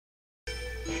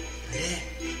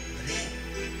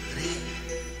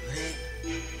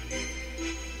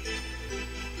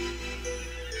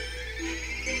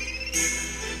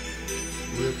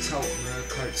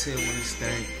Cartel when this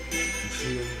thing, you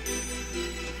feel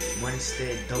me? Money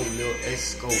stead, dope, little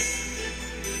escort.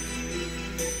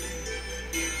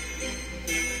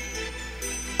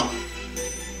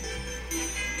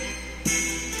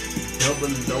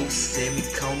 Double O said me,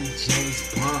 call me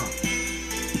James Bond.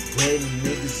 Red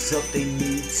niggas up, they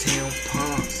need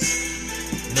tampons.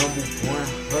 #1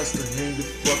 hustler in your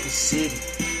fucking city.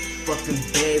 Fucking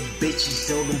bad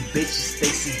bitches, all them bitches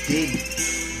stay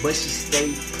sedity. But she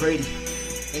stay pretty,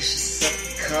 and she suck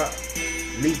a cock.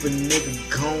 Leave a nigga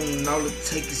gone, all it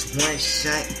take is one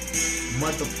shot.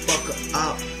 Motherfucker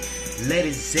up, let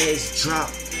his ass drop.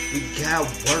 We got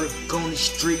work on the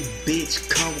street, bitch,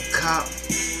 come cop.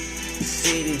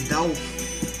 Set it off,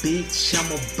 bitch,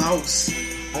 I'm a boss.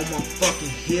 On my fucking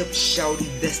hip, shawty,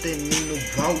 that's that Nina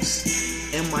Ross.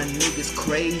 And my niggas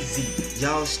crazy,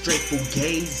 y'all straight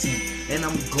fugazi. And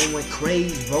I'm going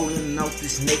crazy, rolling off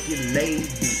this naked lady.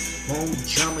 Won't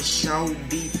drama,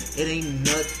 shawty, it ain't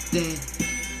nothing.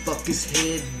 Fuck his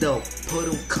head though, put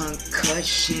him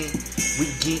concussion. We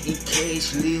getting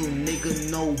cash, lil nigga,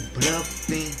 no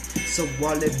bluffing. So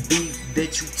all that beef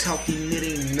that you talking, it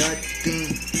ain't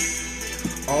nothing.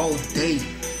 All day,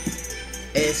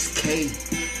 SK,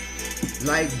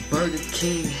 like Burger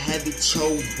King, have it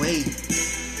your way.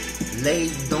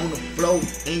 Laid on the floor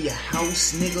in your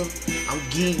house, nigga. I'm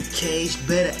getting cash,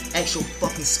 better ask your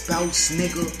fucking spouse,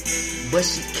 nigga. But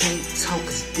she can't talk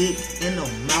his dick in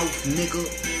her mouth, nigga.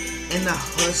 And I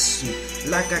hustle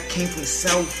like I came from the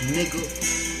South, nigga.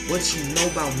 What you know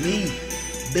about me?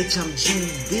 Bitch, I'm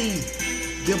GD.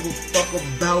 Give a fuck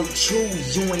about you,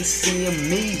 you ain't seeing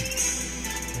me.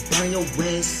 Burn your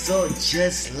ass up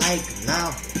just like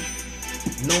lava.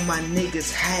 Know my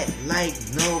niggas hot like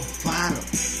Nevada.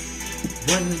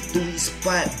 Running through these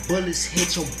spot, bullets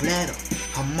hit your bladder.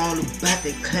 I'm all about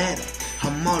that clatter,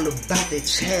 I'm all about that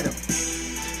chatter.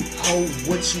 Hold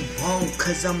what you want,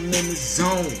 cause I'm in the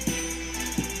zone.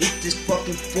 If this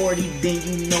fucking 40, then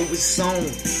you know it's on.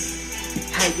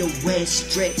 How your ass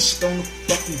stretched on the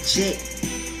fucking jet.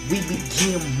 We be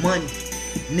getting money,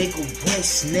 nigga,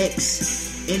 what's next?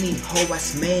 Any hoe I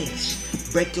smash,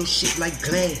 break your shit like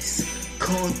glass.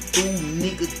 Come through,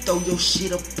 nigga, throw your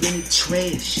shit up in the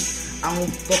trash. I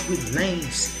don't fuck with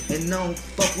lames, and I don't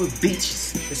fuck with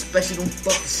bitches, especially them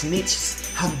fucking snitches.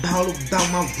 I'm all about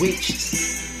my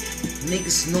riches.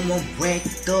 Niggas know I'm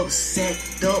racked up,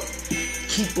 sacked up.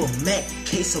 Keep a Mac,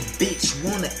 case a bitch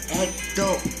wanna act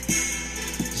up.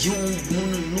 You don't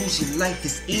wanna lose your life,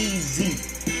 it's easy.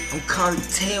 I'm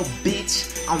Cartel,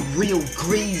 bitch, I'm real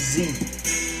greasy.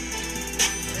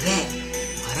 That.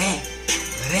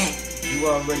 You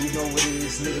already know what it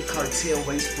is, nigga. Cartel,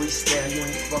 waste freestyle, you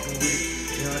ain't fucking with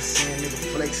it. You know what I'm saying, nigga?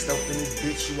 Flakes up in this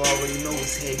bitch, you already know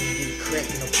it's heavy. Get it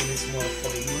cracking up in this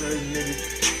motherfucker. You heard, nigga?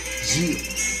 Yeah.